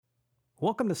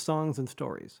Welcome to Songs and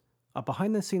Stories, a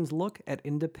behind-the-scenes look at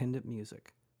independent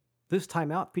music. This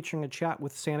time out featuring a chat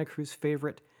with Santa Cruz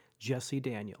favorite Jesse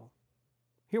Daniel.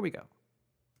 Here we go.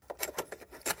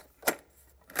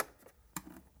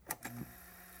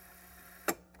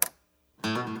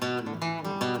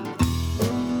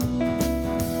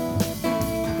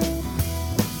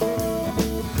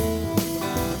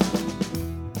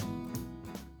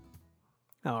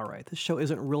 All right, this show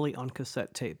isn't really on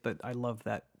cassette tape, but I love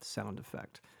that sound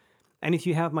effect. And if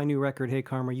you have my new record, Hey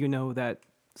Karma, you know that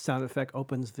sound effect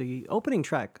opens the opening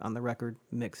track on the record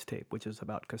Mixtape, which is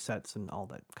about cassettes and all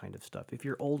that kind of stuff. If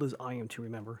you're old as I am to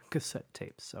remember cassette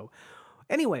tapes. So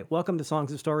anyway, welcome to Songs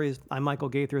and Stories. I'm Michael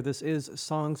Gaither. This is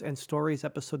Songs and Stories,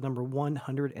 episode number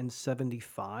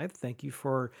 175. Thank you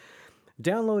for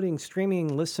downloading,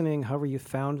 streaming, listening, however you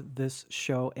found this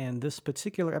show and this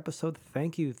particular episode.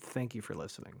 Thank you for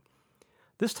listening.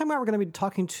 This time out, we're going to be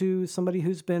talking to somebody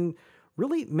who's been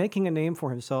really making a name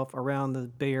for himself around the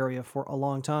Bay Area for a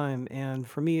long time. And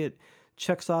for me, it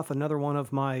checks off another one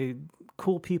of my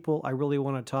cool people I really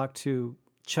want to talk to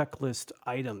checklist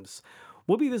items.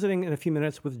 We'll be visiting in a few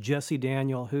minutes with Jesse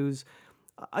Daniel, who's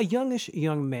a youngish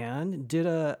young man, did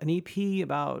an EP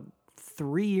about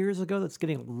 3 years ago that's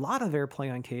getting a lot of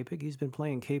airplay on KPIG. He's been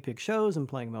playing KPIG shows and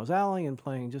playing Moe's Alley and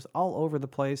playing just all over the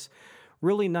place.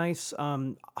 Really nice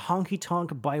honky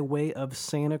tonk by way of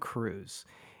Santa Cruz.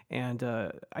 And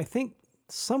I think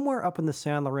somewhere up in the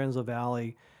San Lorenzo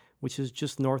Valley, which is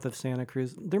just north of Santa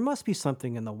Cruz, there must be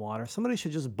something in the water. Somebody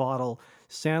should just bottle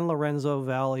San Lorenzo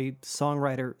Valley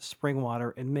songwriter spring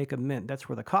water and make a mint. That's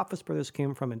where the Coffis Brothers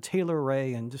came from, and Taylor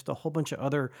Ray, and just a whole bunch of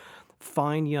other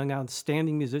fine, young,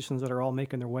 outstanding musicians that are all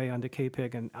making their way onto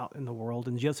KPIG and out in the world.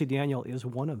 And Jesse Daniel is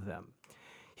one of them.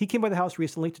 He came by the house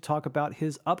recently to talk about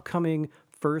his upcoming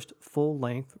first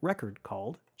full-length record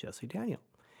called Jesse Daniel.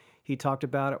 He talked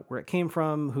about it, where it came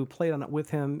from, who played on it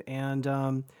with him, and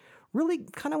really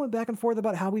kind of went back and forth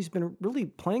about how he's been really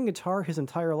playing guitar his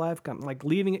entire life, like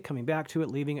leaving it, coming back to it,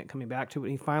 leaving it, coming back to it.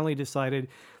 And he finally decided,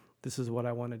 this is what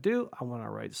I want to do. I want to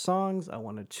write songs. I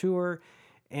want to tour.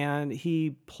 And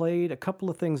he played a couple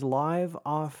of things live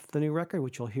off the new record,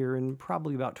 which you'll hear in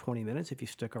probably about 20 minutes if you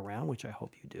stick around, which I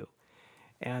hope you do.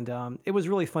 And it was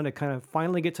really fun to kind of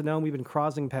finally get to know him. We've been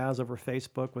crossing paths over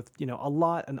Facebook with, a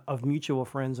lot of mutual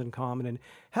friends in common, and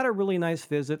had a really nice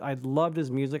visit. I loved his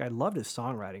music. I loved his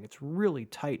songwriting. It's really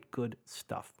tight, good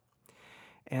stuff.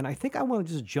 And I think I want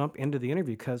to just jump into the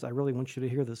interview because I really want you to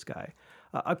hear this guy.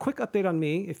 A quick update on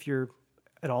me, if you're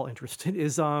at all interested,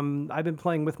 is I've been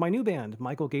playing with my new band,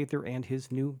 Michael Gaither and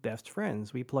his new best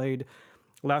friends. We played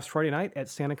last Friday night at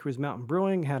Santa Cruz Mountain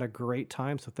Brewing, had a great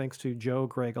time. So thanks to Joe,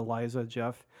 Greg, Eliza,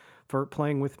 Jeff for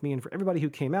playing with me, and for everybody who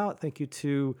came out. Thank you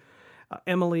to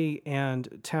Emily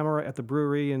and Tamara at the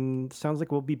brewery, and sounds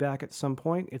like we'll be back at some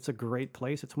point. It's a great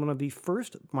place. It's one of the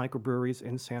first microbreweries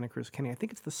in Santa Cruz County. I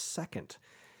think it's the second.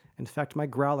 In fact, my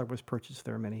growler was purchased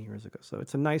there many years ago. So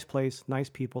it's a nice place,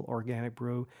 nice people, organic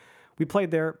brew. We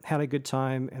played there, had a good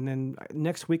time, and then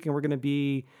next weekend we're going to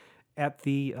be at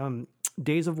the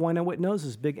Days of Wine and Wet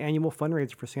Noses, big annual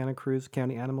fundraiser for Santa Cruz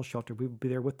County Animal Shelter. We will be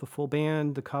there with the full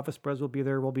band. The Coffis Brothers will be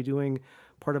there. We'll be doing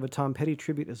part of a Tom Petty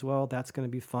tribute as well. That's going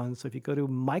to be fun. So if you go to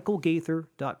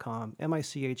michaelgaither.com,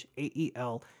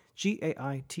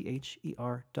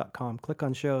 michaelgaither.com, click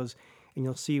on shows, and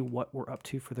you'll see what we're up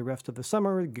to for the rest of the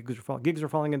summer. Gigs are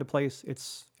falling into place.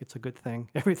 It's a good thing.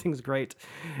 Everything's great,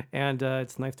 and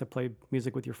it's nice to play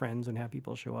music with your friends and have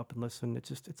people show up and listen.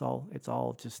 It's all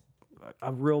just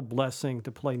a real blessing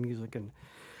to play music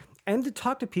and to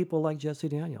talk to people like Jesse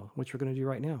Daniel, which we're going to do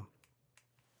right now.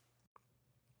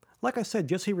 Like I said,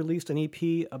 Jesse released an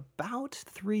EP about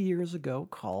 3 years ago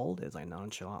called, as I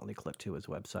nonchalantly clicked to his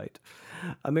website,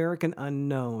 American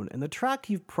Unknown. And the track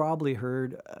you've probably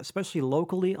heard, especially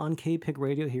locally on KPIG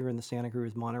Radio here in the Santa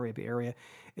Cruz, Monterey Bay area,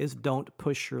 is Don't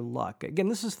Push Your Luck. Again,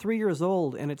 this is 3 years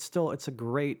old, and it's a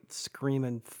great,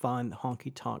 screaming, fun,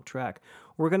 honky-tonk track.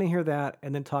 We're going to hear that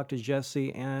and then talk to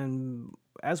Jesse. And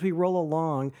as we roll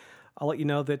along, I'll let you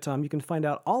know that you can find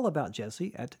out all about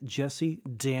Jesse at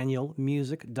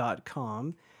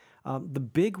jessedanielmusic.com. The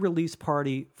big release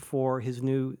party for his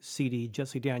new CD,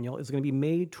 Jesse Daniel, is going to be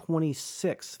May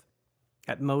 26th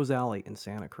at Moe's Alley in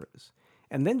Santa Cruz.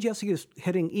 And then Jesse is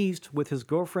heading east with his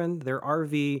girlfriend, their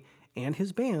RV, and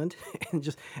his band,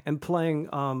 and playing,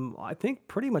 I think,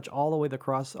 pretty much all the way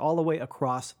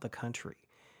across the country.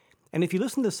 And if you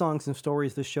listen to Songs and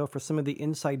Stories, this show, for some of the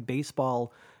inside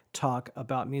baseball talk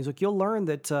about music, you'll learn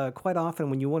that quite often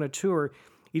when you want to tour,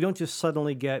 you don't just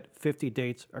suddenly get 50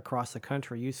 dates across the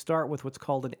country. You start with what's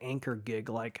called an anchor gig.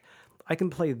 Like, I can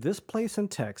play this place in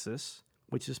Texas,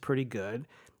 which is pretty good,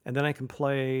 and then I can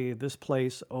play this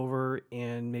place over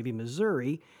in maybe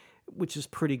Missouri, which is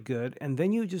pretty good. And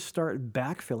then you just start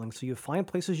backfilling. So you find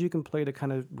places you can play to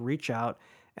kind of reach out,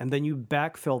 and then you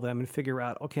backfill them and figure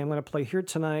out, okay, I'm going to play here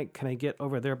tonight. Can I get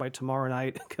over there by tomorrow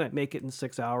night? Can I make it in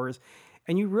 6 hours?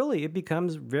 And it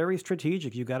becomes very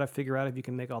strategic. You got to figure out if you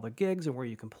can make all the gigs and where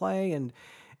you can play.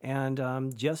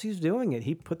 And Jesse's doing it.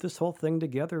 He put this whole thing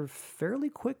together fairly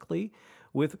quickly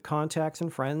with contacts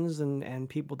and friends and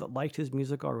people that liked his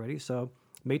music already. So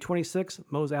May 26th,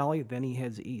 Moe's Alley, then he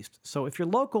heads east. So if you're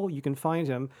local, you can find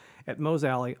him at Moe's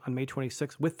Alley on May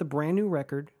 26th with the brand new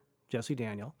record, Jesse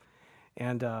Daniel.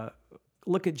 And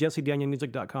look at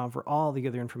jessedanielmusic.com for all the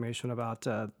other information about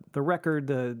the record,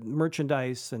 the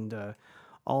merchandise, and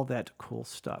all that cool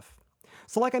stuff.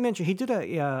 So like I mentioned, he did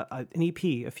an EP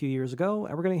a few years ago,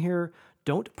 and we're going to hear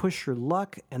Don't Push Your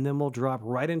Luck, and then we'll drop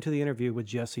right into the interview with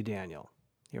Jesse Daniel.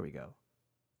 Here we go.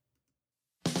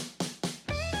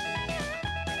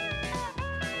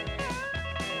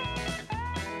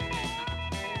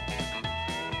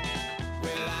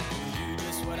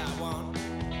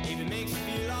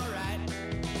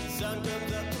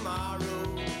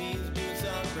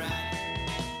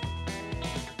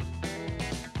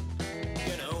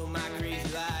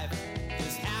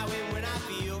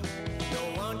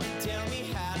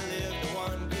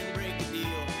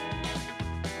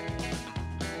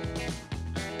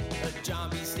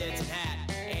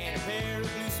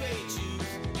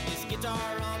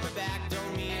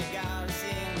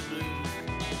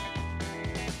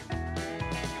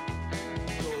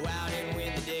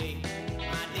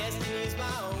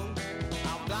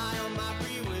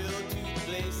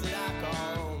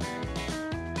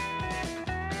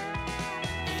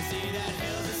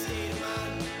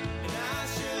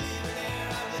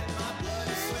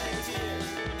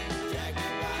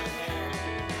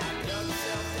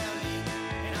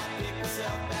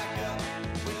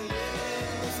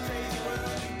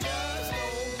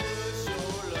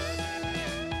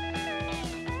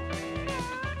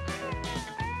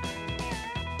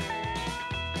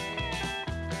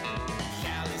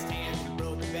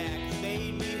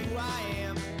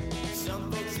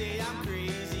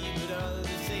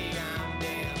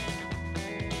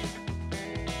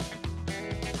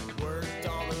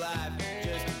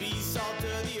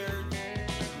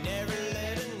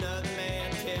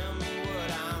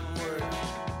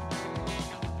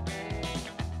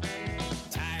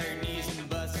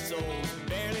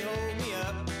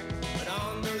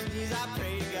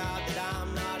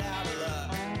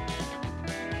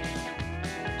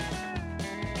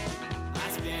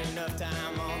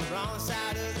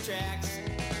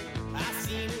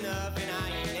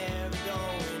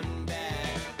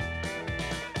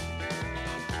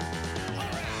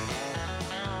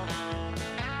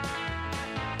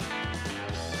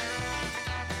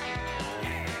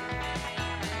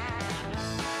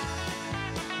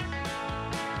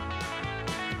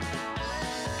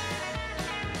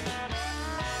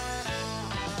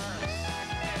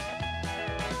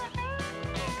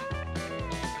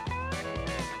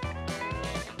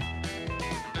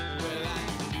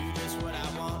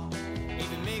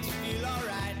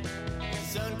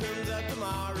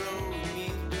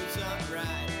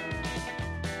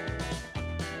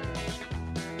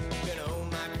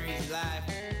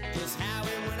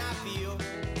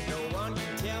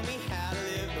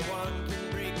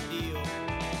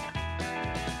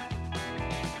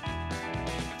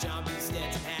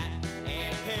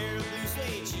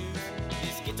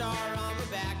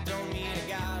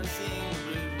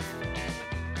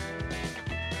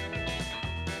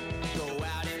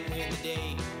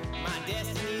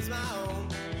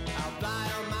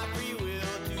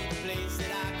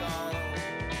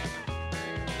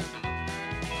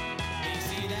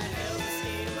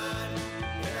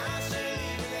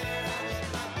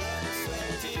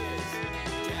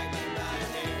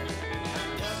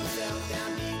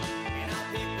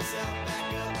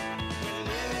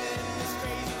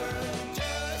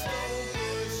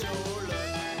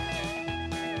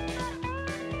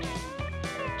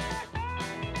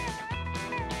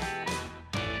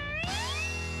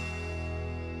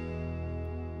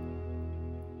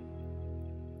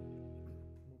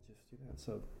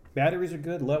 So batteries are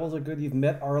good, levels are good. You've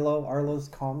met Arlo. Arlo's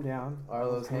calmed down.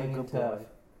 Arlo's hanging tough.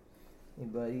 Hey,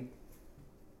 buddy.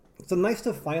 It's nice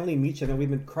to finally meet you. Now,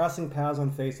 we've been crossing paths on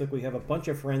Facebook. We have a bunch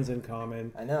of friends in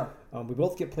common. I know. We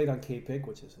both get played on K-Pig,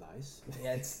 which is nice.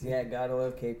 Yeah, gotta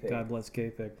love K-Pig. God bless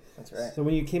K-Pig. That's right. So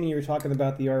when you came in, you were talking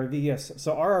about the RV. Yes.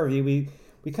 So our RV,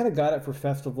 we kind of got it for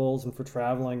festivals and for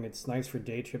traveling. It's nice for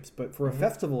day trips, but for a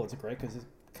festival, it's great because it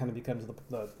kind of becomes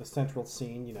the central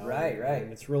scene, you know. Right.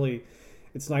 And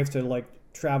it's nice to like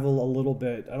travel a little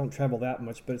bit. I don't travel that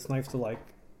much, but it's nice to like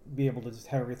be able to just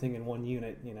have everything in one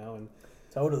unit, and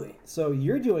Totally. so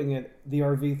you're doing the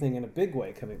RV thing in a big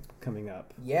way coming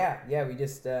up. Yeah, we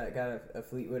just got a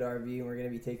Fleetwood RV, and we're gonna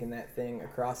be taking that thing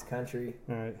across country.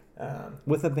 All right.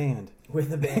 With a band.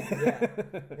 With a band, yeah.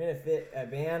 We're gonna fit a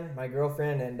band, my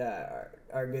girlfriend, and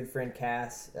our good friend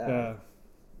Cass.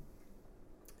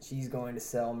 She's going to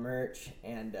sell merch,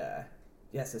 and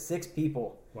so 6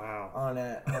 people. Wow. On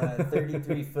a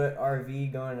 33-foot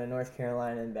RV going to North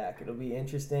Carolina and back. It'll be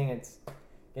interesting. It's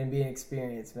gonna be an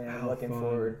experience, man. I'm looking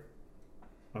forward.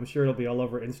 I'm sure it'll be all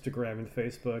over Instagram and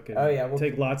Facebook. And we'll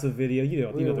take lots of video. You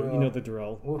know the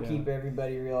drill. We'll keep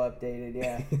everybody real updated.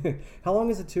 Yeah. How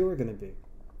long is the tour going to be?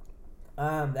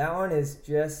 That one is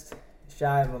just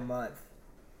shy of a month.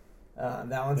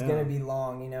 That one's gonna be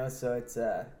long, so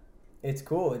it's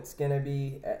cool. It's gonna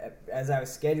be, as I was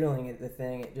scheduling the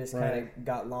thing, it just kind of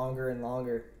got longer and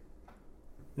longer.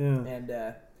 Yeah.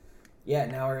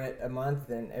 And now we're at a month,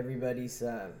 and everybody's,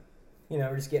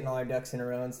 we're just getting all our ducks in a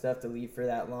row and stuff to leave for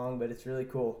that long. But it's really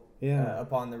cool. Yeah.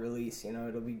 Upon the release,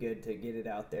 it'll be good to get it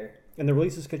out there. And the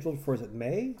release is scheduled for, is it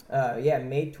May?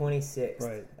 May 26th.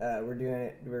 Right. We're doing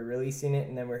it. We're releasing it,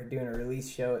 and then we're doing a release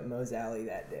show at Moe's Alley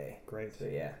that day. Great. So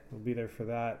yeah, we'll be there for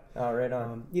that. Oh, right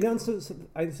on. And so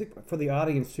I think for the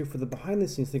audience too, for the behind the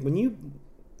scenes thing,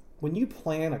 when you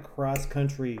plan a cross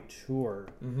country tour,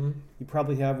 you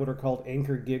probably have what are called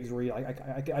anchor gigs, where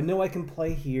I know I can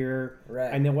play here.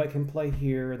 Right. I know I can play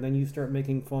here, and then you start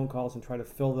making phone calls and try to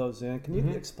fill those in. Can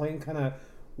you explain kind of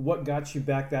what got you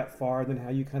back that far, and then how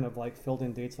you kind of like filled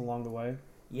in dates along the way?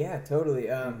 Yeah, totally.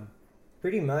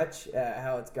 Pretty much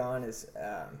how it's gone is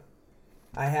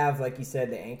I have, like you said,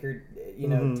 the anchored,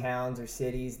 towns or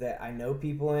cities that I know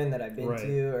people in, that I've been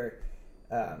to, or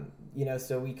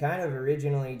so we kind of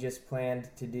originally just planned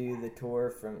to do the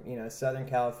tour from Southern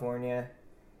California.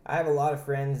 I have a lot of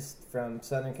friends from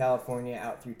Southern California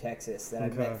out through Texas that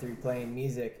I've met through playing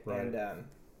music, and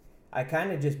I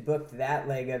kind of just booked that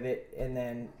leg of it, and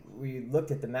then we looked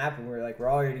at the map and we were like,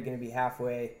 we're already going to be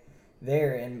halfway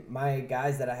there. And my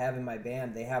guys that I have in my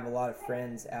band, they have a lot of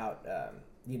friends out,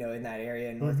 in that area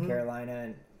in North Carolina,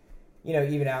 and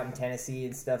even out in Tennessee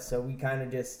and stuff. So we kind of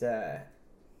just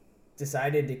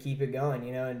decided to keep it going,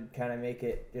 and kind of make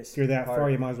it just. If you're that far,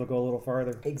 you might as well go a little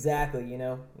farther. Exactly,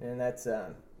 and that's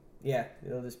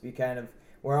it'll just be kind of,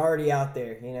 we're already out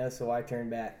there, so why turn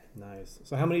back? Nice.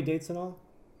 So how many dates in all?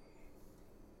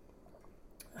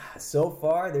 So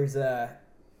far, I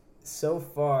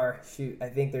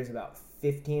think there's about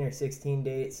 15 or 16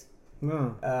 dates.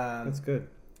 No, that's good.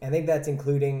 I think that's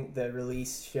including the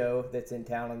release show that's in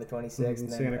town on the 26th. And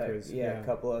Santa Cruz. A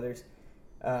couple others.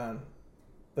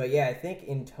 But yeah, I think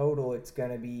in total it's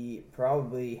going to be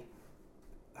probably,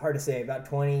 hard to say, about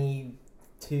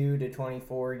 22 to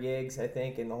 24 gigs, I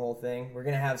think, in the whole thing. We're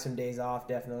going to have some days off,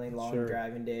 definitely, long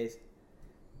driving days.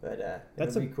 But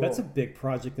it'll be cool. That's a big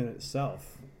project in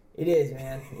itself. It is,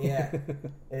 man. Yeah.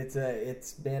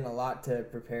 It's been a lot to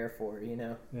prepare for,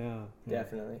 Yeah.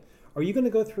 Definitely. Are you going to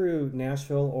go through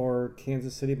Nashville or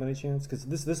Kansas City by any chance? Because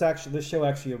this show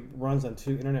actually runs on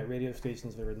 2 internet radio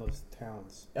stations that are in those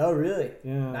towns. Oh, really?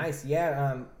 Yeah. Nice.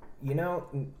 Yeah.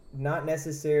 Not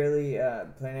necessarily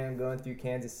planning on going through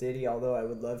Kansas City, although I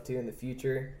would love to in the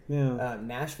future. Yeah.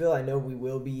 Nashville, I know we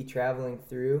will be traveling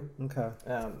through. Okay.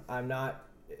 I'm not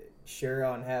sure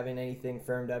on having anything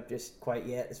firmed up just quite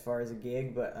yet as far as a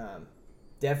gig, but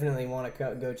definitely want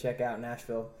to go check out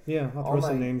Nashville. Yeah, I'll throw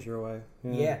some names your way.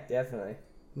 Yeah, definitely.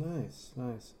 Nice.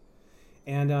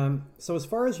 And so as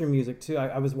far as your music too,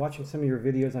 I was watching some of your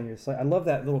videos on your site. I love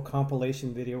that little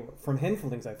compilation video from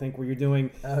Henflings, I think, where you're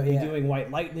doing White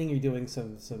Lightning, you're doing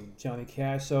some Johnny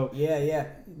Cash. So yeah.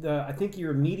 I think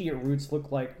your immediate roots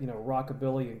look like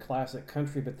rockabilly and classic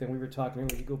country, but then we were talking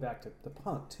earlier, you go back to the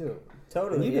punk too.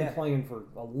 Totally. And you've been playing for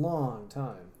a long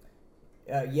time.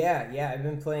 Yeah. I've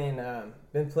been playing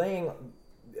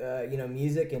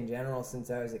music in general since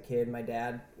I was a kid. My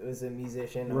dad was a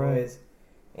musician always.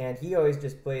 And he always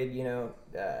just played,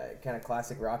 kind of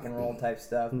classic rock and roll type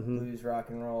stuff, blues, rock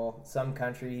and roll, some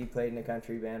country. He played in a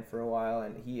country band for a while,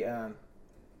 and he,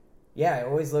 I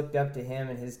always looked up to him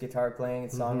and his guitar playing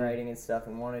and songwriting and stuff,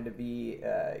 and wanted to be,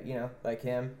 like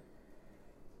him.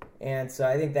 And so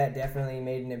I think that definitely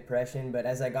made an impression. But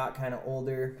as I got kind of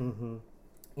older,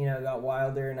 got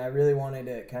wilder, and I really wanted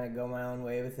to kind of go my own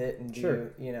way with it and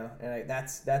do, and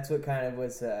that's what kind of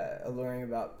was alluring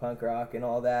about punk rock and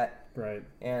all that. Right.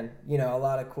 And, a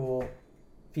lot of cool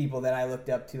people that I looked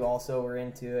up to also were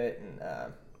into it,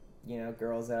 and,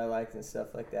 girls that I liked and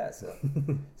stuff like that.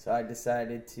 So I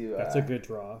decided to... That's a good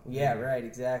draw. Yeah, right,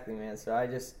 exactly, man. So I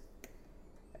just...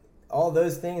 all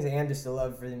those things and just a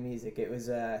love for the music. It was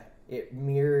it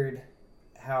mirrored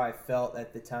how I felt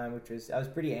at the time, which was I was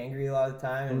pretty angry a lot of the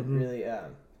time and really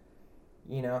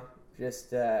you know,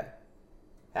 just had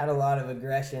a lot of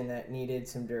aggression that needed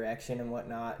some direction and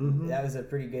whatnot. That was a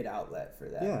pretty good outlet for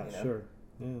that. Yeah, you know? sure.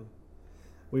 Yeah.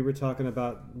 We were talking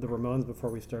about the Ramones before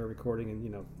we started recording,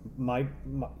 and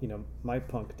my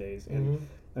punk days. And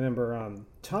I remember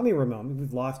Tommy Ramone.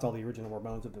 We've lost all the original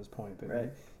Ramones at this point, but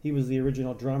right. he was the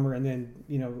original drummer. And then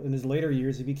in his later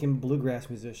years, he became a bluegrass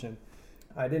musician.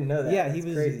 I didn't know that. Yeah, That's he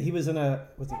was. crazy. He was in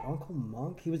was it Uncle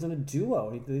Monk? He was in a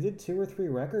duo. They did 2 or 3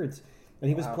 records, and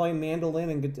he was playing mandolin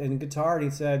and guitar. And he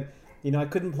said, I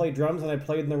couldn't play drums, and I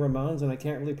played in the Ramones, and I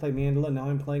can't really play mandolin. Now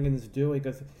I'm playing in this duo. He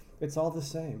goes, it's all the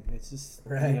same. It's just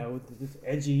right. It's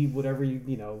edgy, whatever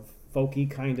folky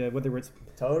kind of, whether it's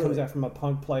Totally comes out from a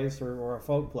punk place or a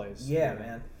folk place. Yeah,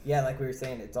 man. Yeah, like we were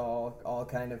saying, it's all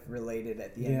kind of related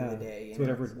at the end of the day.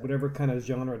 It's whatever kind of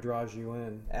genre draws you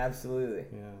in. Absolutely.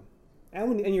 Yeah.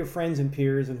 And your friends and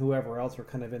peers and whoever else are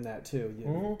kind of in that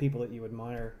too. People that you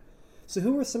admire. So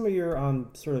who are some of your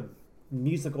sort of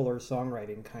musical or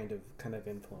songwriting kind of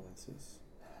influences?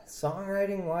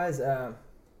 Songwriting wise,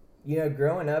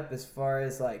 growing up, as far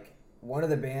as like one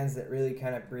of the bands that really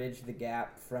kind of bridged the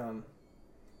gap from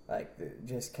like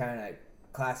just kind of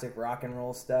classic rock and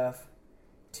roll stuff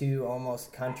to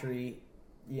almost country,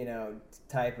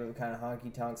 type of kind of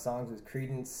honky tonk songs was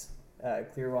Creedence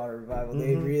Clearwater Revival.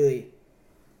 They really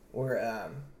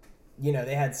were,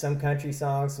 they had some country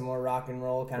songs, some more rock and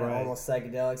roll, kind of almost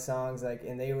psychedelic songs,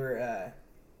 and they were,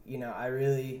 I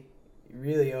really,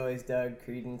 really always dug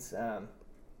Creedence.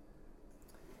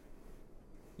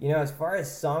 As far as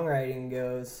songwriting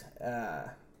goes,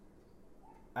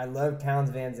 I love Townes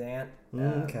Van Zandt.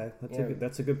 Okay,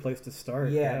 that's a good place to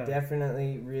start. Yeah,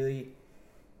 definitely. Really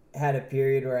had a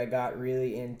period where I got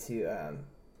really into,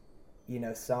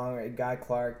 songwriting. Guy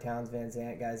Clark, Townes Van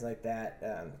Zandt, guys like that.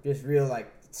 Just real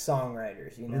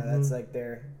songwriters. That's like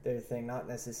their thing. Not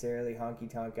necessarily honky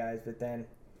tonk guys, but then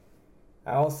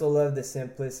I also love the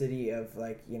simplicity of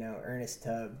Ernest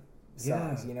Tubb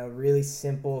songs. Really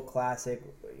simple, classic,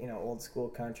 old school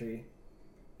country,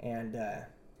 and.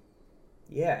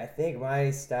 I think my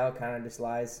style kind of just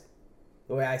lies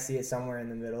the way I see it somewhere in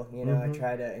the middle. I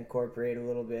try to incorporate a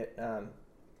little bit,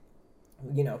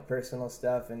 personal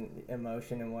stuff and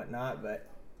emotion and whatnot, but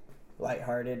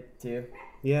lighthearted too.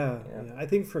 Yeah. I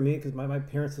think for me, because my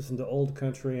parents listened to old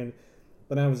country, and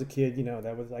when I was a kid,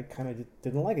 I kind of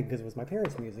didn't like it because it was my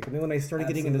parents' music. And then when I started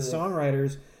getting into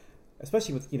songwriters,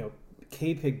 especially with,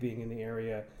 K-Pig being in the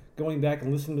area, going back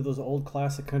and listening to those old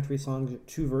classic country songs,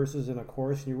 2 verses and a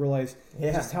chorus, and you realize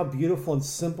just how beautiful and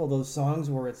simple those songs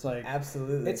were. It's like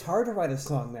absolutely, it's hard to write a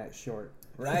song that short.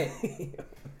 Right.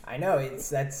 I know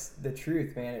that's the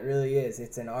truth, man. It really is.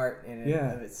 It's an art in and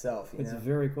of itself. It's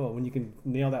very cool when you can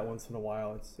nail that once in a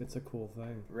while. It's a cool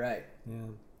thing. Right. Yeah.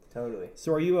 Totally.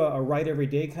 So, are you a write every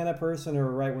day kind of person, or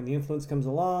write when the influence comes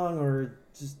along, or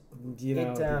just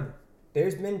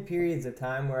There's been periods of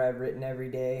time where I've written every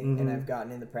day, and I've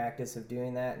gotten in the practice of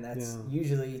doing that, and that's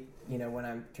usually, when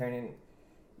I'm turning,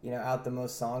 out the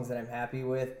most songs that I'm happy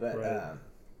with.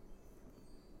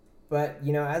 But,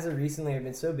 as of recently, I've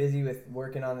been so busy with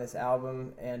working on this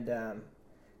album and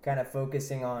kind of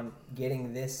focusing on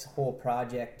getting this whole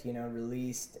project,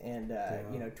 released and,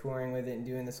 touring with it and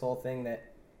doing this whole thing that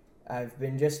I've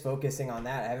been just focusing on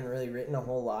that. I haven't really written a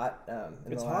whole lot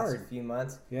in the last few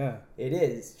months. Yeah. It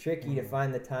is. It's tricky to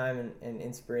find the time and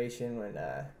inspiration when,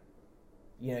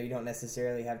 you don't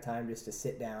necessarily have time just to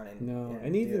sit down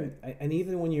and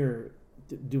even when you're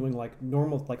doing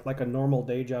normal, like a normal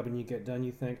day job and you get done,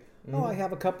 you think, I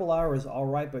have a couple hours, all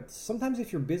right. But sometimes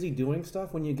if you're busy doing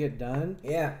stuff when you get done,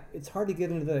 it's hard to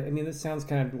get into this sounds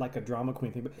kind of like a drama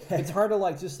queen thing, but it's hard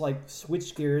to just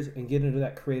switch gears and get into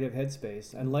that creative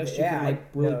headspace unless you can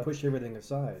really push everything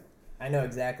aside. I know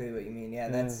exactly what you mean. Yeah,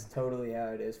 that's totally how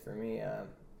it is for me.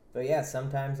 But yeah,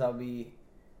 sometimes I'll be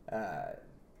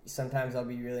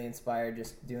really inspired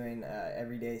just doing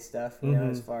everyday stuff,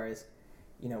 as far as,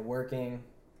 working.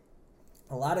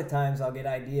 A lot of times I'll get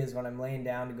ideas when I'm laying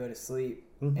down to go to sleep,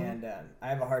 and I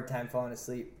have a hard time falling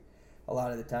asleep a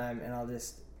lot of the time, and I'll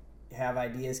just have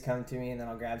ideas come to me, and then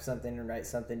I'll grab something and write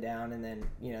something down, and then,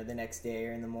 the next day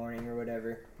or in the morning or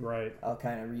whatever, I'll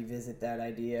kind of revisit that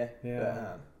idea.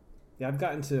 Yeah. I've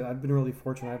been really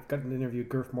fortunate. I've gotten to interview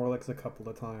Gurf Morlix a couple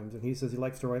of times, and he says he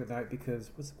likes to write at night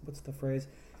because, what's the phrase?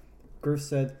 Gurf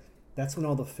said, that's when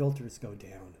all the filters go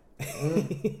down.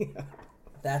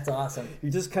 That's awesome.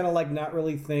 You're just kind of not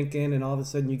really thinking, and all of a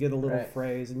sudden you get a little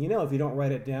phrase, and if you don't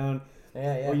write it down,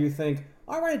 or you think,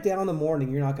 I'll write it down in the morning.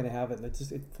 You're not going to have it.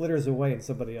 It flitters away and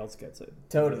somebody else gets it.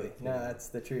 Totally. No, that's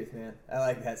the truth, man. I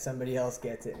like that. Somebody else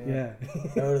gets it, man.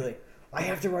 Yeah. Totally. I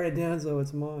have to write it down so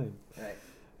it's mine. Right.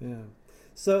 Yeah.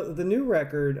 So the new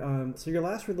record, so your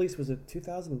last release was it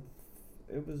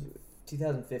 2015.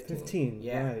 15.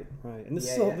 Yeah. Right. And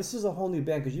this is a whole new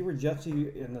band because you were just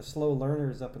in the Slow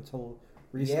Learners up until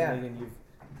recently, and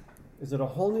is it a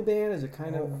whole new band? Is it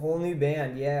kind of a whole new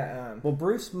band? Yeah. Well,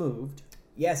 Bruce moved.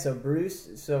 Yeah. So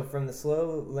from the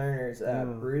Slow Learners,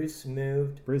 Bruce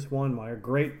moved. Bruce Wanmeyer,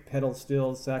 great pedal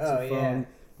steel saxophone. Oh, yeah.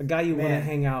 A guy you want to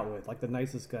hang out with, like the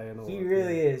nicest guy in the world. He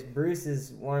really is. Bruce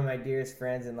is one of my dearest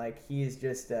friends, and like he is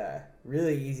just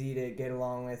really easy to get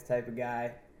along with type of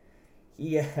guy.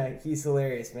 He's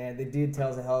hilarious, man. The dude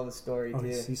tells a hell of a story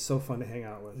too. He's so fun to hang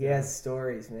out with. He has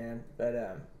stories, man.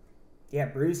 But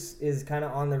Bruce is kind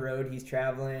of on the road. He's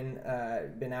traveling.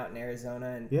 Been out in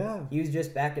Arizona, and he was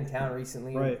just back in town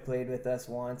recently. Right. He played with us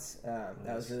once.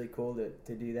 That was really cool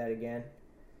to do that again.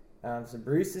 So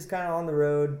Bruce is kind of on the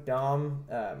road. Dom,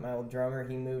 my old drummer,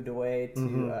 he moved away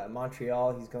to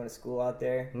Montreal. He's going to school out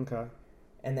there. Okay.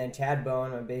 And then Chad Bowen,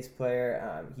 my bass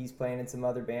player, he's playing in some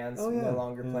other bands. No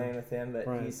longer playing with him, but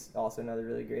he's also another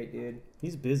really great dude.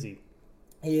 He's busy.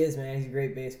 He is, man. He's a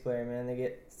great bass player, man. They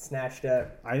get snatched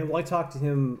up. I talked to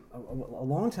him a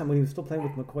long time when he was still playing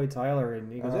with McCoy Tyler,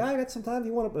 and he goes, I got some time. Do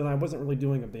you want to? And I wasn't really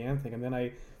doing a band thing, and then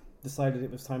I decided it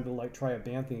was time to like try a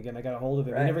band thing again. I got a hold of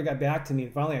it. He never got back to me,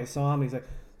 and finally I saw him. He's like,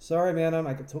 "Sorry, man. I'm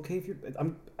like, it's okay if you're.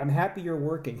 I'm happy you're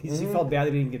working." He felt bad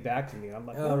that he didn't get back to me. And I'm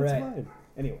like, "Oh, it's fine."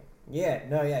 Anyway.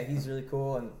 He's really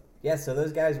cool, and so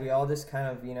those guys, we all just kind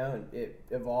of, it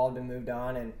evolved and moved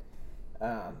on, and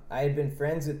I had been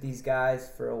friends with these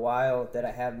guys for a while that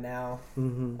I have now.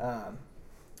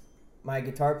 My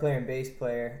guitar player and bass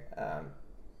player,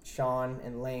 Sean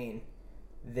and Lane,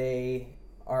 they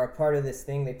are a part of this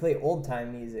thing. They play old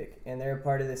time music, and they're a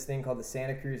part of this thing called the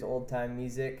Santa Cruz Old Time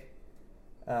Music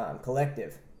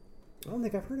Collective. I don't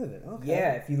think I've heard of it. Okay.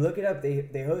 Yeah, if you look it up,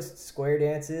 they host square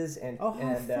dances and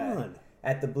fun.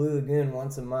 At the Blue Lagoon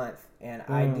once a month, and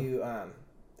I do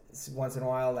once in a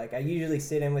while. Like I usually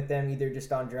sit in with them either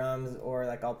just on drums or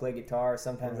like I'll play guitar.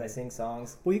 Sometimes I sing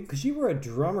songs. Well, because you were a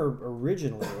drummer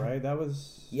originally, right? That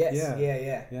was yeah.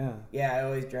 I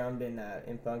always drummed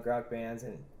in punk rock bands,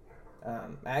 and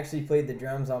I actually played the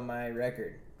drums on my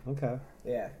record. Okay.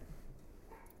 Yeah.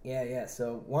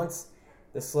 So once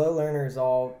the Slow Learners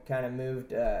all kind of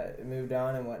moved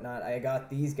on and whatnot, I got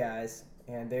these guys,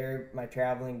 and they're my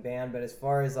traveling band. But as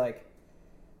far as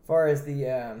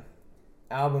the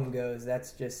album goes,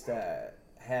 that's just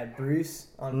had Bruce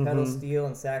on pedal steel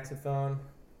and saxophone.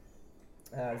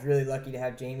 I was really lucky to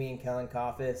have Jamie and Kellen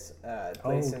Coffis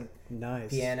play some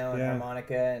piano and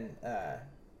harmonica, and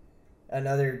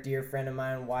another dear friend of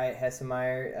mine, Wyatt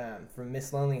Hessemeyer, from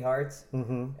Miss Lonely Hearts,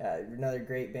 another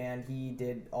great band. He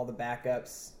did all the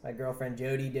backups. My girlfriend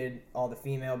Jody did all the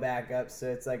female backups. So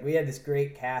it's like we had this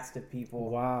great cast of people.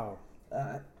 Wow.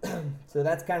 So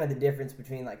that's kind of the difference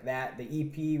between like that. The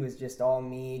EP was just all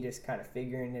me, just kind of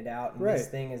figuring it out. And this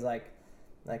thing is like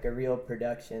a real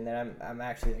production that I'm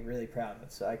actually like really proud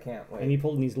of. So I can't wait. And you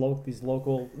pulled in these local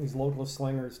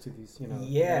slingers to these,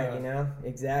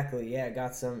 exactly. Yeah,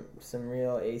 got some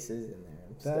real aces in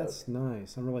there. That's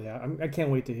nice. I'm really happy. I can't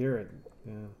wait to hear it.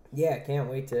 Yeah, I can't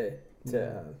wait to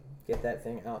get that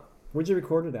thing out. Where'd you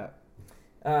record it at?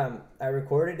 I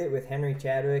recorded it with Henry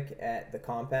Chadwick at the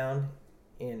Compound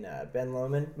in Ben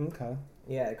Lomond. Okay.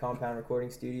 Yeah, the Compound Recording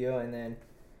Studio, and then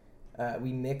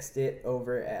we mixed it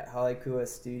over at Halikua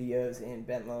Studios in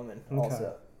Bent Lomond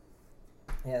also.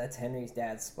 Yeah, that's Henry's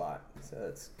dad's spot, so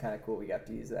it's kind of cool we got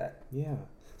to use that. Yeah.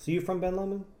 So you from Ben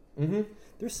Lomond? Mm-hmm.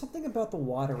 There's something about the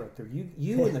water up there.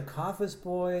 You and the Coffis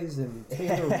Boys and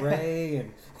Taylor Ray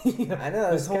and I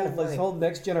know this whole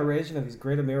next generation of these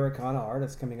great Americana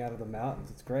artists coming out of the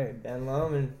mountains. It's great. Ben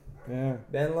Lomond. Yeah.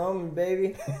 Ben Lomond,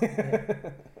 baby.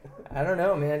 I don't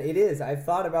know, man. It is. I've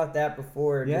thought about that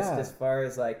before, just as far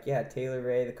as like, Taylor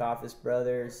Ray, the Coffis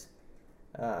Brothers.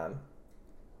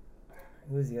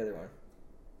 Who's the other one?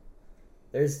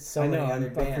 There's so many other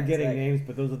bands. I'm forgetting names,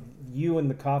 but those are you and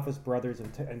the Coffis Brothers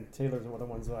and Taylor's one of the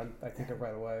ones that I think of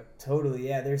right away. Totally,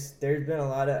 yeah. There's been a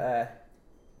lot of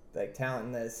like talent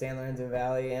in the San Lorenzo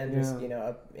Valley and just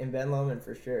up in Ben Lomond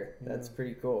for sure. That's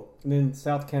pretty cool. And then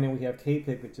South County we have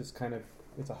K-Pig, which is kind of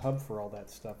it's a hub for all that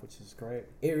stuff, which is great.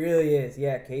 It really is.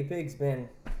 Yeah, K-Pig's been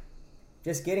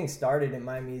just getting started in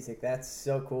my music. That's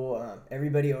so cool.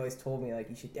 Everybody always told me like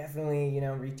you should definitely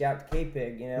reach out to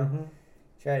K-Pig.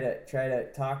 Try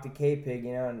to talk to K-Pig,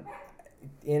 and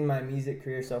in my music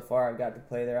career so far, I've got to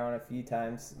play there on a few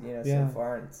times, so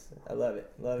far, and I love it.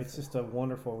 It's just a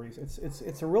wonderful resource.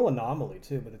 It's a real anomaly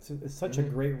too, but it's such a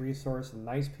great resource and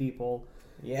nice people.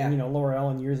 Yeah. And, Laura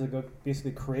Allen years ago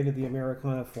basically created the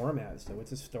Americana format, so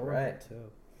it's historical too.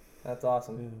 That's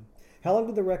awesome. Yeah. How long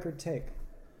did the record take?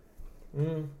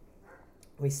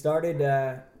 We started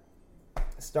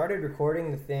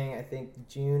recording the thing, I think,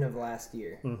 June of last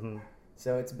year. Mm-hmm.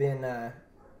 So it's been,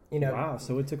 Wow,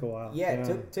 so it took a while. Yeah,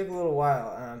 it took a little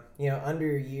while.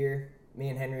 Under a year. Me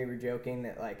and Henry were joking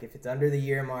that, like, if it's under the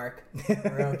year mark,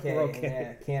 we're okay. We're okay.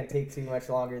 Yeah, can't take too much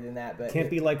longer than that. But can't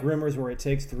be like Rimmers where it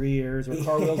takes 3 years, or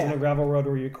Car Wheels on a Gravel Road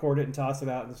where you record it and toss it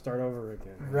out and start over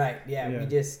again. Right, yeah. We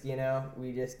just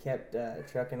kept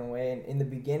trucking away. And in the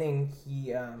beginning,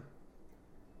 he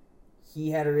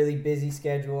had a really busy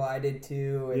schedule. I did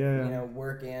too, with,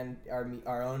 work and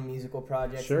our own musical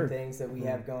projects and things that we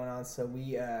have going on. So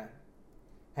we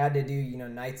had to do,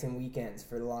 nights and weekends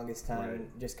for the longest time, and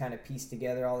just kind of piece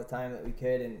together all the time that we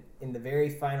could. And in the very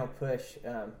final push,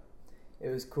 it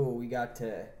was cool. We got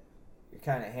to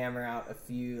kind of hammer out a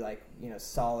few,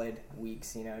 solid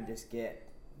weeks, and just get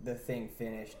the thing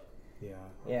finished. Yeah.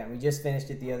 Yeah, we just finished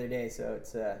it the other day, so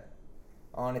it's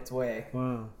on its way.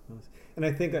 Wow. And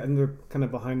I think another kind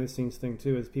of behind the scenes thing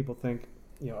too is people think,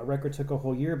 a record took a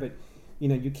whole year, but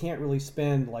you can't really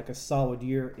spend like a solid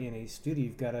year in a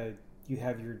studio. You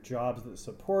have your jobs that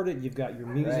support it, you've got your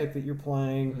music that you're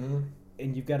playing,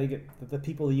 and you've got to get the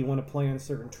people that you want to play on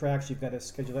certain tracks, you've got to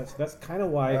schedule that. So that's kind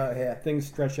of why things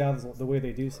stretch out the way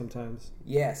they do sometimes.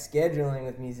 Yeah, scheduling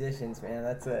with musicians, man,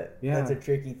 that's a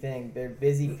tricky thing. They're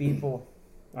busy people.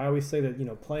 I always say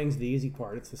that, playing's the easy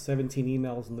part. It's the 17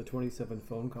 emails and the 27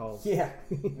 phone calls. Yeah.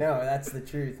 No, that's the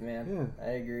truth, man. Yeah. I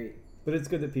agree. But it's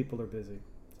good that people are busy.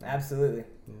 Absolutely.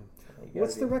 Yeah.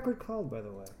 What's the record called, by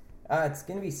the way? It's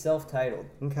going to be self-titled.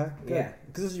 Okay, good. Yeah.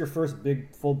 Because this is your first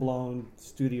big, full-blown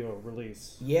studio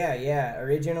release. Yeah.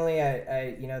 Originally,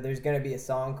 I there's going to be a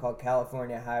song called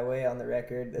California Highway on the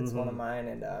record. That's one of mine,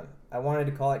 and I wanted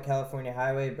to call it California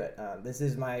Highway, but this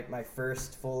is my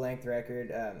first full-length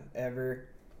record ever.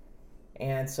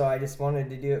 And so I just wanted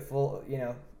to do it full,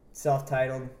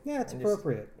 self-titled. Yeah, it's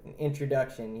appropriate. An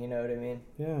introduction, you know what I mean?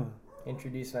 Yeah.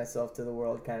 Introduce myself to the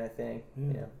world kind of thing,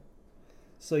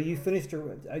 So you finished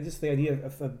the idea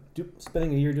of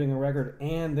spending a year doing a record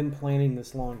and then planning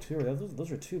this long tour.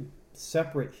 Those are two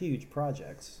separate, huge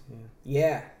projects.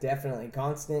 Yeah, definitely.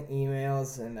 Constant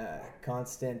emails and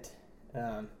constant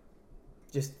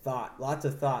just thought. Lots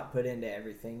of thought put into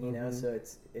everything, So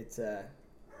it's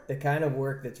the kind of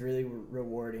work that's really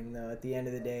rewarding, though. At the end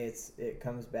of the day, it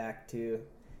comes back to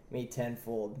me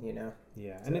tenfold,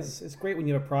 Yeah, and it's great when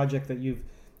you have a project that you've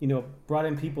brought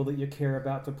in people that you care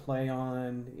about to play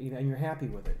on, and you're happy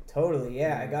with it. Totally,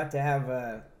 yeah. I got to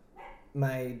have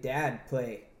my dad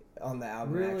play on the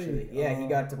album, really? Actually. Yeah, he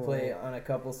got to play on a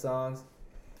couple songs,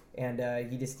 and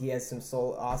he has some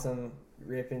awesome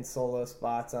ripping solo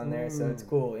spots on there, so it's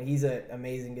cool. He's an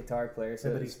amazing guitar player.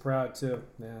 So but he's proud too.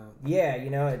 Yeah,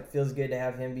 it feels good to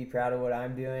have him be proud of what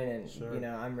I'm doing, and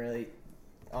I'm really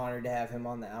honored to have him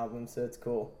on the album, so it's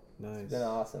cool. Nice. It's been an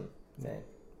awesome thing.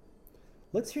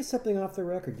 Let's hear something off the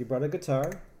record. You brought a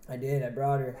guitar. I did. I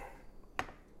brought her.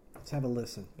 Let's have a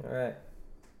listen. All right.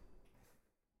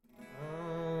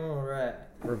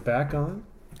 We're back on,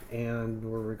 and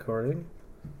we're recording.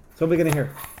 So what are we going to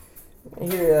hear? I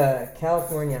hear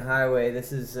California Highway.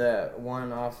 This is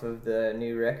one off of the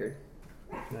new record.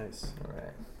 Nice. All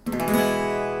right.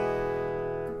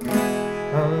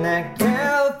 On that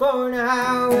California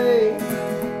highway,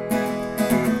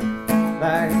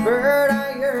 like a bird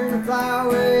I yearn to fly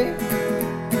away.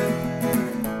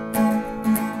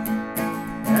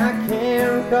 And I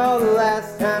can't recall the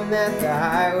last time that the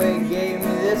highway gave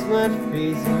me this much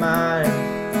peace of mind.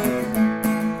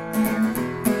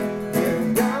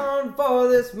 You're gone for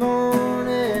this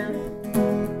morning,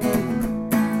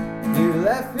 you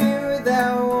left me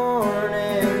without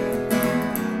warning.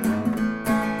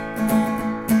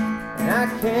 I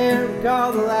can't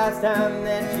recall the last time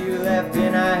that you left,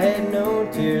 and I had no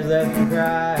tears left to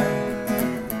cry.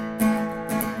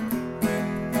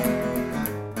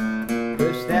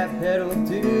 Push that pedal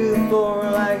to the floor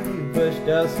like you pushed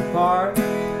us apart.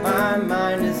 My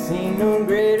mind has seen no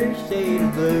greater shade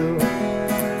of blue.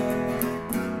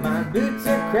 My boots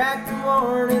are cracked and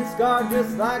worn and scarred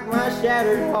just like my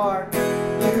shattered heart.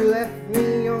 You left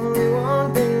me only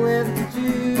one thing left to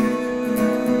choose.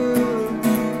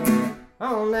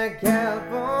 On that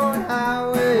California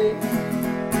highway,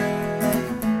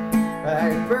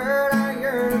 like a bird I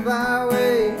yearn to fly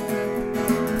away.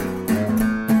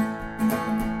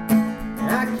 And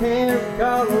I can't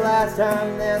recall the last last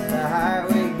time that the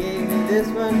highway gave me this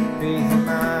much peace of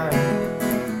mind.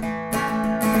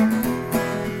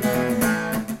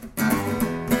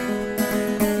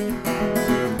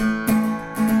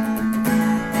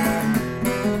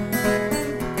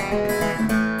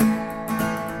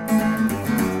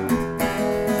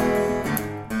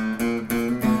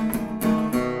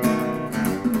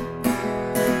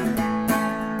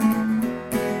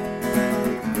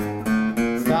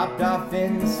 Stopped off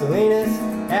in Salinas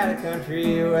at a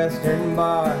country western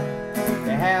bar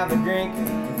to have a drink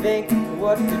and think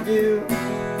what to do.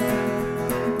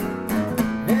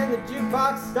 Then the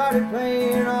jukebox started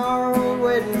playing our old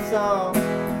wedding song,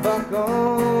 Buck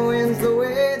Owens, the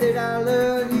way that I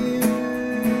love you.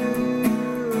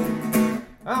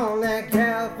 On that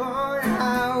California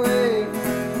highway,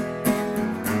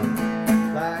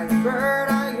 like a bird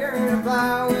I yearn to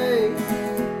fly away.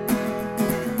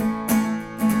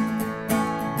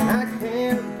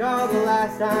 Recall the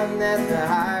last time that the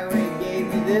highway gave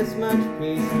me this much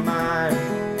peace of mind.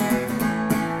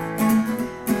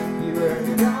 You were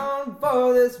gone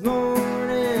for this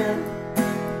morning.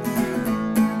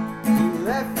 You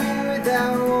left me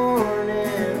without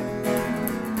warning.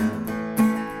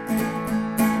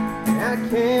 And I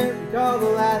can't recall the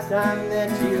last time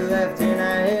that you left, and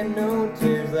I had no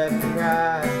tears left to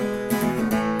cry.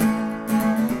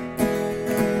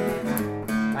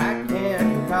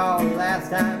 Recall the last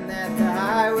time that the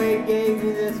highway gave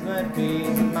me this much peace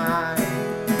of mind.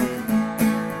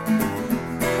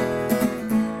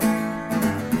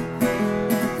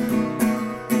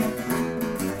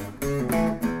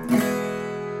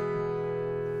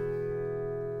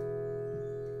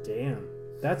 Damn,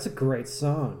 that's a great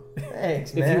song.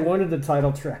 Thanks, man. If you wanted the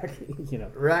title track,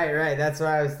 Right. That's what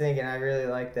I was thinking. I really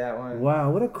like that one.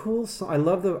 Wow, what a cool song! I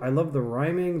love the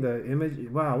rhyming, the image.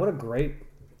 Wow, what a great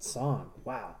song.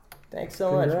 Wow. Thanks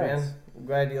so much, man. I'm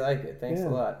glad you like it. Thanks a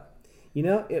lot.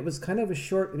 It was kind of a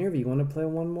short interview. You want to play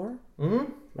one more?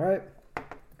 Mm-hmm. All right.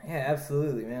 Yeah,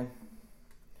 absolutely, man.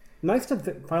 Nice to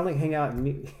finally hang out and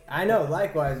meet. I know,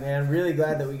 likewise, man. I'm really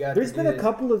glad that we got There's been a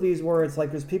couple of these where it's like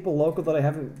there's people local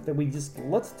that we just,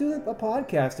 let's do a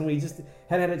podcast, and we just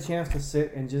hadn't had a chance to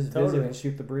sit and just visit and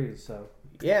shoot the breeze, so.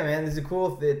 Yeah, man, it's a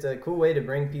cool way to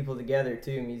bring people together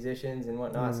too, musicians and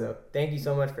whatnot. So thank you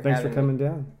so much for Thanks for coming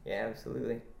down. Yeah,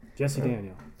 absolutely. Jesse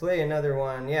Daniel. Play another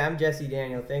one. Yeah, I'm Jesse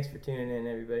Daniel. Thanks for tuning in,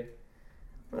 everybody.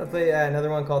 I'm gonna play another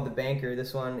one called "The Banker."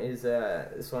 This one is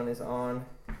on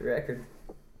the record.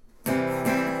 I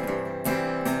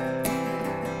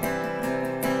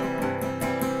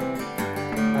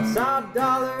saw a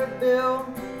dollar bill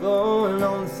blowing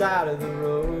on the side of the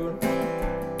road.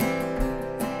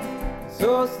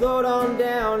 So I slowed on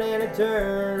down and I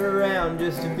turned around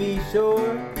just to be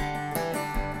sure.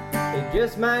 It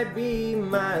just might be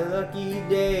my lucky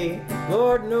day.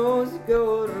 Lord knows it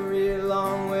goes a real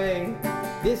long way.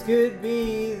 This could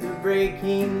be the break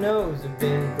he knows I've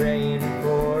been praying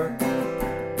for.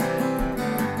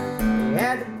 He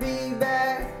had to be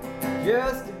back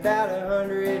just about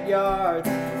 100 yards.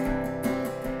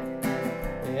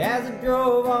 And as I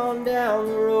drove on down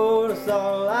the road, I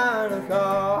saw a line of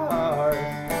cars.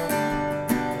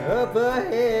 Up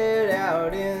ahead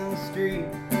out in the street,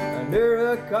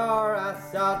 under a car I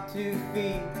saw 2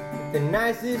 feet with the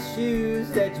nicest shoes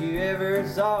that you ever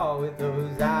saw, with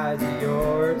those eyes of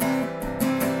yours.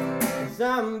 And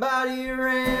somebody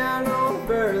ran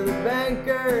over the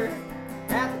banker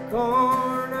at the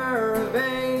corner of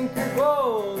Anchor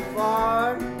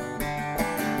Boulevard.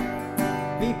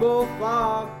 People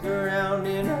flocked around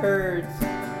in herds,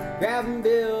 grabbing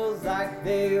bills like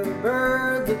they were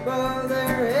birds above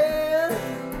their heads.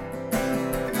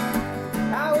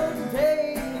 I wouldn't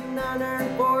take an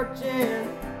unearned fortune,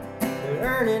 but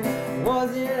earning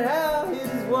wasn't how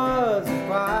his was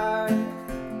acquired.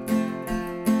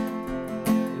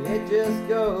 It just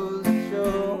goes to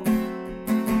show,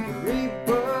 you reap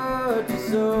what you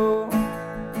sow.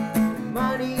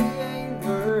 Money ain't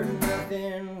worth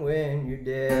nothing when you're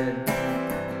dead.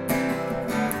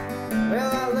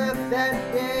 Well, I left that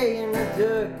day and I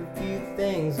took a few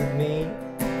things with me.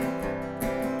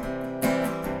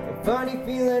 A funny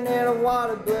feeling and a wad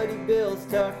of bloody bills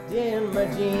tucked in my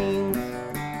jeans.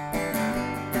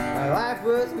 My life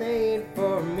was made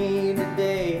for me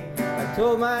today. I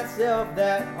told myself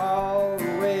that all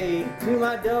the way to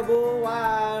my double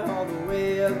wide, all the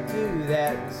way up to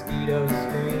that mosquito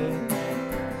screen.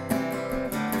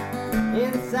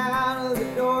 Inside of the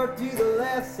door to the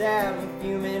left sat my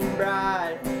fuming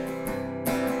bride,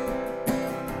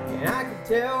 and I could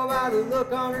tell by the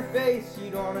look on her face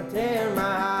she'd wanna tan my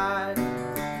hide.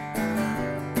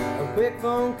 I quick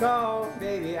phone call,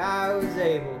 baby, I was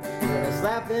able to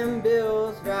slap them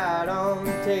bills right on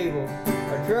the table.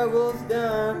 Our trouble's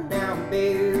done now,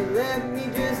 baby, let me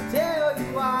just tell you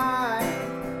why.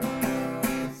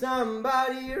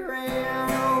 Somebody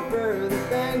ran over the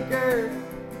banker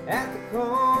at the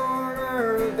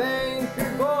corner of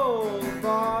Banker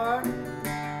Boulevard.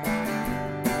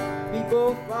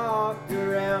 People flocked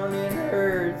around in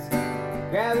herds,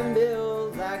 grabbing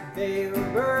bills like they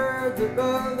were birds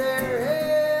above their head.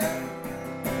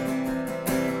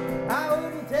 I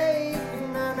wouldn't take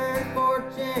an unearned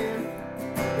fortune,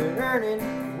 but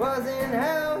earning wasn't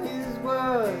how his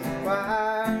was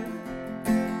acquired.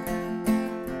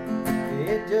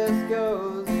 It just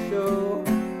goes to show,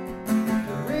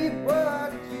 to reap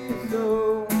what you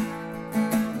sow.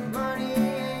 Money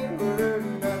ain't worth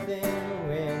nothing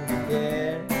when you're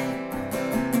dead.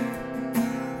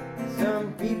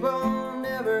 Some people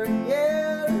never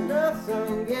get enough,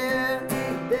 some get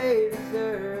what they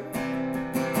deserve.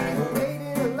 So wait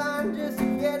in a line just to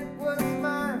get what's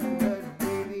mine, but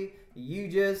baby, you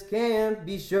just can't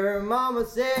be sure. Mama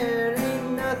said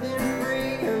ain't nothing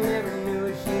free, I never knew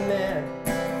what she meant.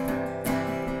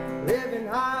 Living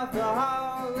half the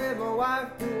hall, live my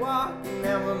wife to walk, and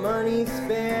now my money's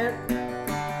spent.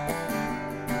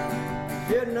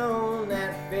 Should've known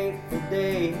that fateful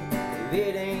day, if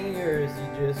it ain't yours, you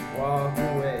just walk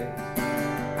away.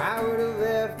 I would've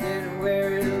left it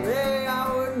where it lay,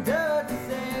 I wouldn't touch the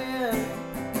sand.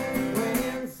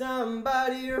 When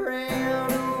somebody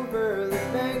ran over the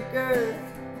banker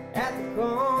at the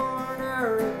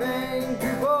corner of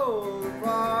Banker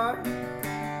Boulevard.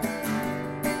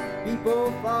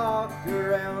 People flocked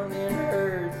around in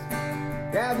herds,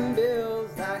 grabbing bills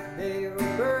like they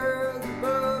were birds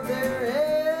above their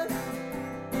heads.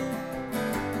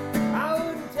 I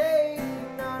wouldn't take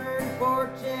an unearned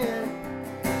fortune,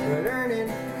 but earning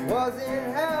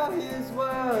wasn't how his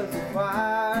was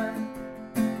acquired.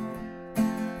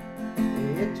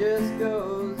 It just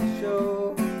goes to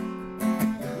show,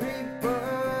 you reap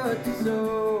what you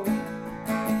sow.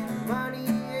 Money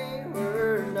ain't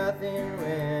worth nothing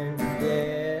when you're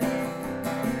dead.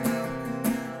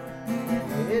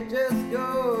 It just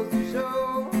goes to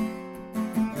show, you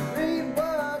reap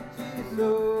what you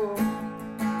sow.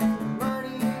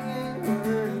 Money ain't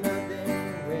worth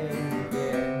nothing when you're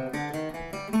dead.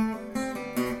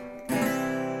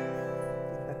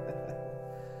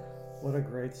 What a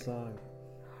great song.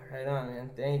 Right on, man.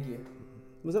 Thank you.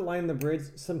 Was it line in the bridge?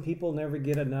 Some people never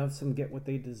get enough, some get what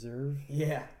they deserve.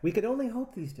 Yeah. We can only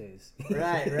hope these days.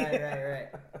 Right.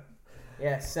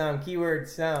 Yeah, some. Keyword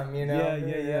some, you know?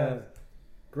 Yeah.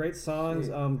 Great songs.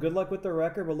 Good luck with the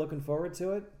record. We're looking forward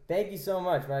to it. Thank you so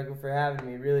much, Michael, for having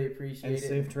me. Really appreciate And it.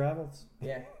 safe travels.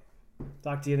 Yeah.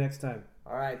 Talk to you next time.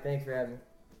 All right. Thanks for having me.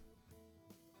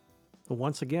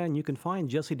 Once again, you can find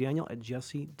Jesse Daniel at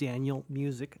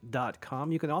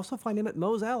jessedanielmusic.com. You can also find him at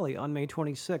Moe's Alley on May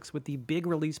 26th with the big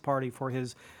release party for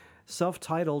his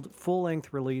self-titled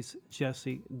full-length release,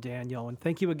 Jesse Daniel. And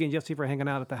thank you again, Jesse, for hanging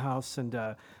out at the house and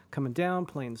coming down,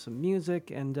 playing some music.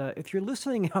 And if you're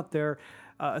listening out there,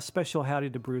 a special howdy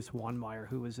to Bruce Wanmeyer,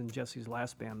 who was in Jesse's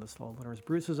last band, the Slow Learners.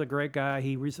 Bruce is a great guy.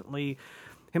 He recently...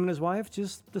 Him and his wife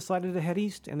just decided to head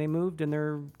east, and they moved, and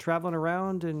they're traveling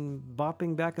around and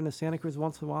bopping back into Santa Cruz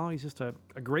once in a while. He's just a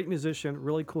great musician,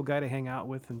 really cool guy to hang out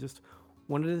with, and just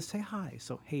wanted to say hi.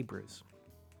 So, hey, Bruce.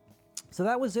 So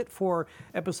that was it for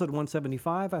episode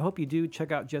 175. I hope you do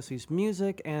check out Jesse's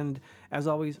music, and as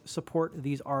always, support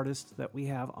these artists that we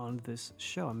have on this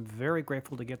show. I'm very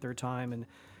grateful to get their time and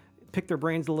pick their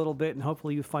brains a little bit, and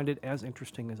hopefully you find it as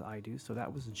interesting as I do. So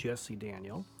that was Jesse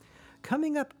Daniel.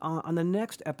 Coming up on the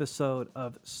next episode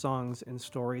of Songs and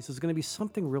Stories is going to be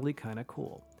something really kind of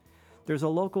cool. There's a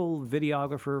local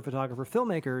videographer, photographer,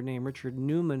 filmmaker named Richard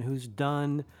Newman who's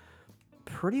done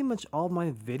pretty much all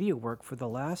my video work for the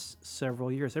last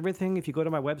several years. Everything, if you go to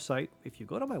my website,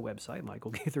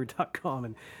 michaelgaither.com,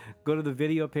 and go to the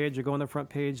video page or go on the front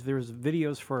page, there's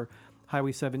videos for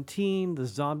Highway 17, the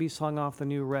Zombie song off the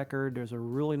new record. There's a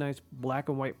really nice black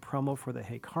and white promo for the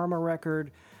Hey Karma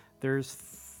record.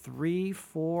 There's 3,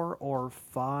 4, or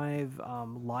 5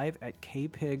 live at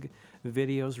K-Pig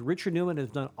videos. Richard Newman has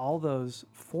done all those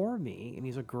for me, and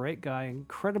he's a great guy,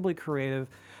 incredibly creative,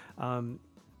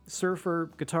 surfer,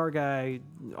 guitar guy,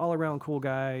 all-around cool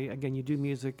guy. Again, you do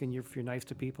music, and if you're nice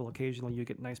to people, occasionally you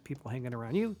get nice people hanging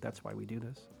around you. That's why we do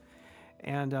this.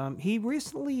 And a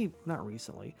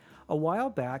while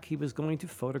back, he was going to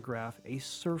photograph a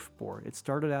surfboard. It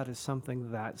started out as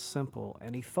something that simple,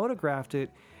 and he photographed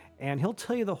it. And he'll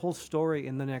tell you the whole story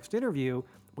in the next interview,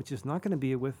 which is not going to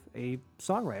be with a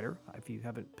songwriter, if you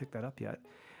haven't picked that up yet.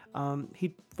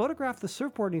 He photographed the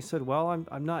surfboard and he said, well,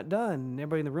 I'm not done. And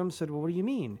everybody in the room said, well, what do you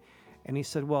mean? And he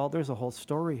said, well, there's a whole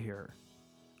story here.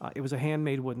 It was a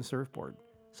handmade wooden surfboard.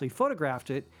 So he photographed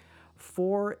it.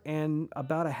 4 and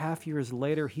about a half years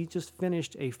later, he just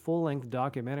finished a full-length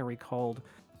documentary called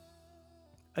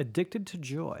Addicted to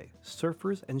Joy,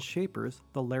 Surfers and Shapers,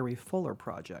 the Larry Fuller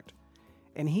Project.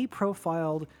 And he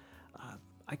profiled,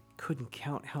 I couldn't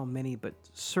count how many, but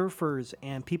surfers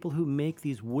and people who make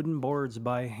these wooden boards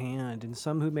by hand and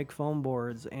some who make foam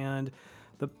boards, and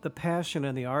the passion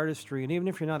and the artistry. And even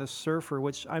if you're not a surfer,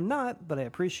 which I'm not, but I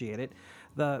appreciate it,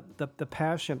 the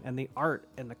passion and the art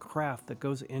and the craft that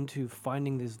goes into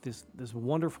finding this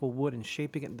wonderful wood and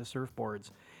shaping it into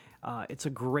surfboards. It's a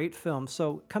great film.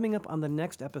 So coming up on the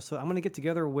next episode, I'm going to get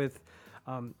together with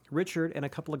Richard and a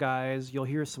couple of guys. You'll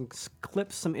hear some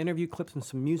clips, some interview clips, and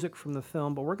some music from the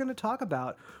film. But we're going to talk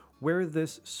about where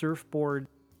this surfboard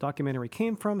documentary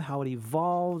came from, how it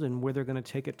evolved, and where they're going to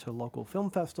take it to local film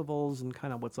festivals and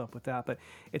kind of what's up with that. But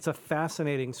it's a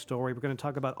fascinating story. We're going to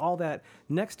talk about all that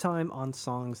next time on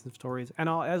Songs and Stories. And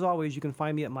as always, you can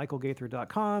find me at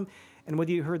michaelgaither.com. And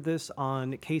whether you heard this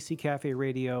on KC Cafe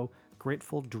Radio,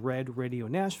 Grateful Dread Radio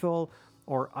Nashville,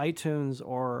 or iTunes,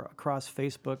 or across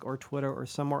Facebook or Twitter, or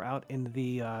somewhere out in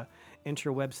the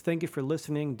interwebs, thank you for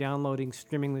listening, downloading,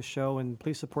 streaming the show, and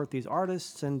please support these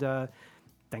artists. And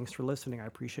thanks for listening. I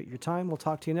appreciate your time. We'll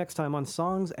talk to you next time on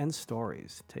Songs and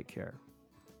Stories. Take care.